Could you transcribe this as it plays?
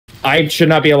I should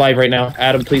not be alive right now.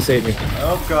 Adam, please save me.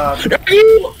 Oh god.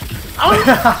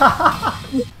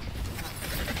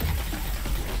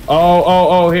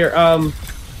 Oh, here, come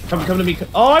to me.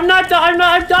 Oh, I'm not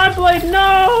Blade.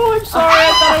 No, I'm sorry.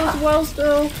 I thought I was well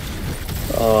still.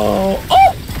 Oh.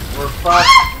 We're fucked.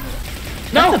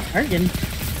 No.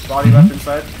 Body left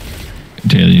inside.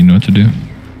 Taylor, you know what to do.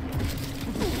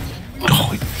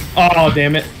 Oh,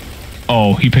 damn it.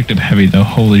 Oh, he picked up heavy though.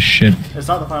 Holy shit. It's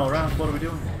not the final round. What are we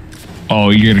doing? Oh,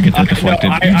 you're gonna get that deflected.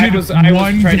 No, you did I was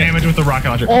one damage with the rocket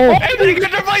launcher. Oh, and then you get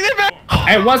deflected back.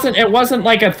 It wasn't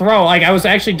like a throw. Like I was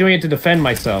actually doing it to defend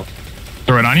myself.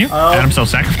 Throw it on you? Adam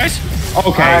self-sacrifice?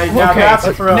 Okay. Now that's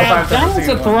a throw. Now that's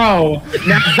a throw.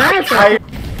 Now that's a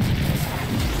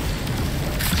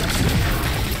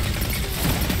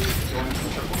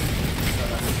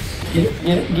Get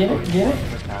it.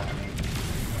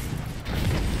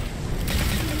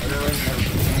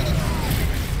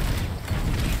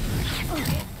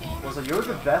 Listen, you're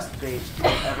the best bait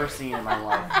I've ever seen in my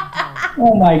life.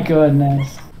 Oh my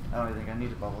goodness. I don't even think I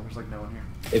need a bubble. There's like no one here.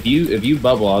 If you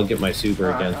bubble, I'll get my super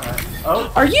again. Alright.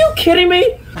 Oh, Are you kidding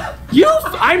me?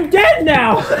 I'm dead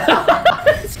now.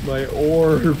 My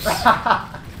orbs.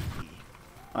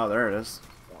 oh, there it is.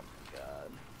 Oh my god.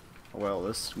 Well,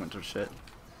 this went to shit.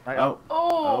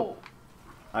 Oh.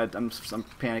 I'm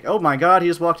panic. Oh my god, he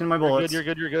just walked in my bullets. You're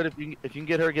good. If you can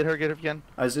get her, get her if you can.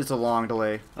 It's a long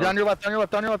delay. Oh. On your left.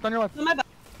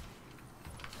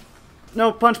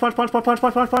 No, punch.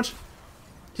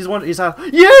 He's out.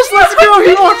 Yes, let's go!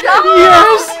 He walked.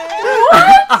 Yes!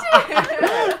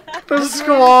 The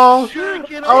squall.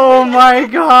 Oh my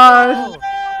god.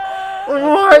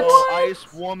 What? Oh,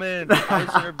 ice woman.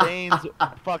 Ice in her veins.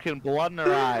 Fucking blood in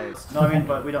her eyes. No, I mean,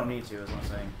 but we don't need to, is what I'm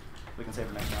saying. We can save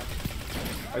for next match.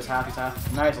 Oh, he's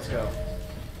half. Nice, let's go.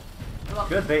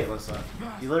 Good bait, Lissa.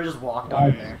 You literally just walked on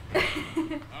in there.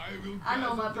 I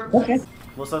know my purpose. Okay.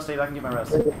 Lissa, stay back and get my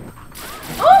rest.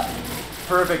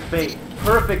 Perfect bait.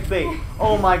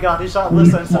 Oh my god, he shot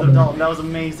Lissa instead of Dalton. That was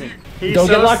amazing. Don't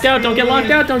get locked out. Don't get locked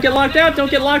out.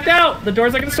 The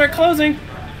doors are gonna start closing.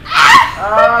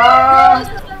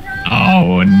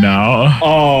 Oh no.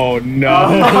 Oh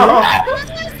no.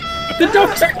 The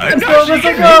doors are Let's go.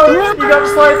 We gotta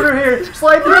slide through here.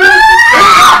 Slide through.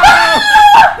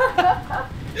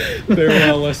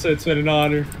 Farewell, Alyssa. It's been an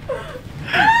honor.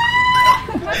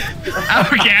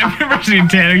 Okay, I've never seen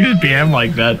Tanner just BM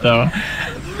like that though.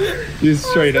 He's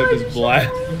straight up just black.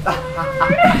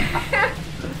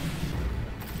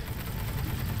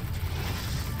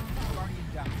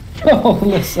 Oh,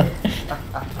 listen.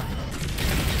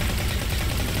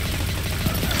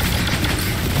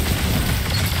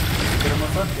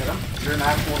 Get him. You're an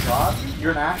actual god.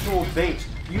 You're an actual bait.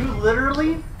 You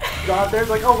literally got there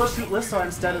like, oh, let's shoot Lissa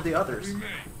instead of the others.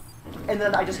 And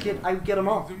then I get them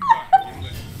all.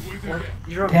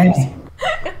 You're amazing.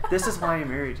 This is why I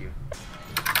married you.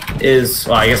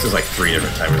 Well, I guess there's like 3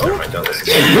 different timers there. I've done this.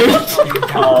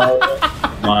 Oh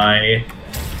my.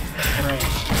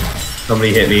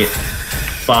 Somebody hit me.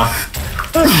 Fuck.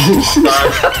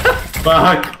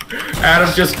 Fuck. Adam,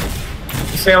 just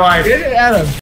stay alive. Adam.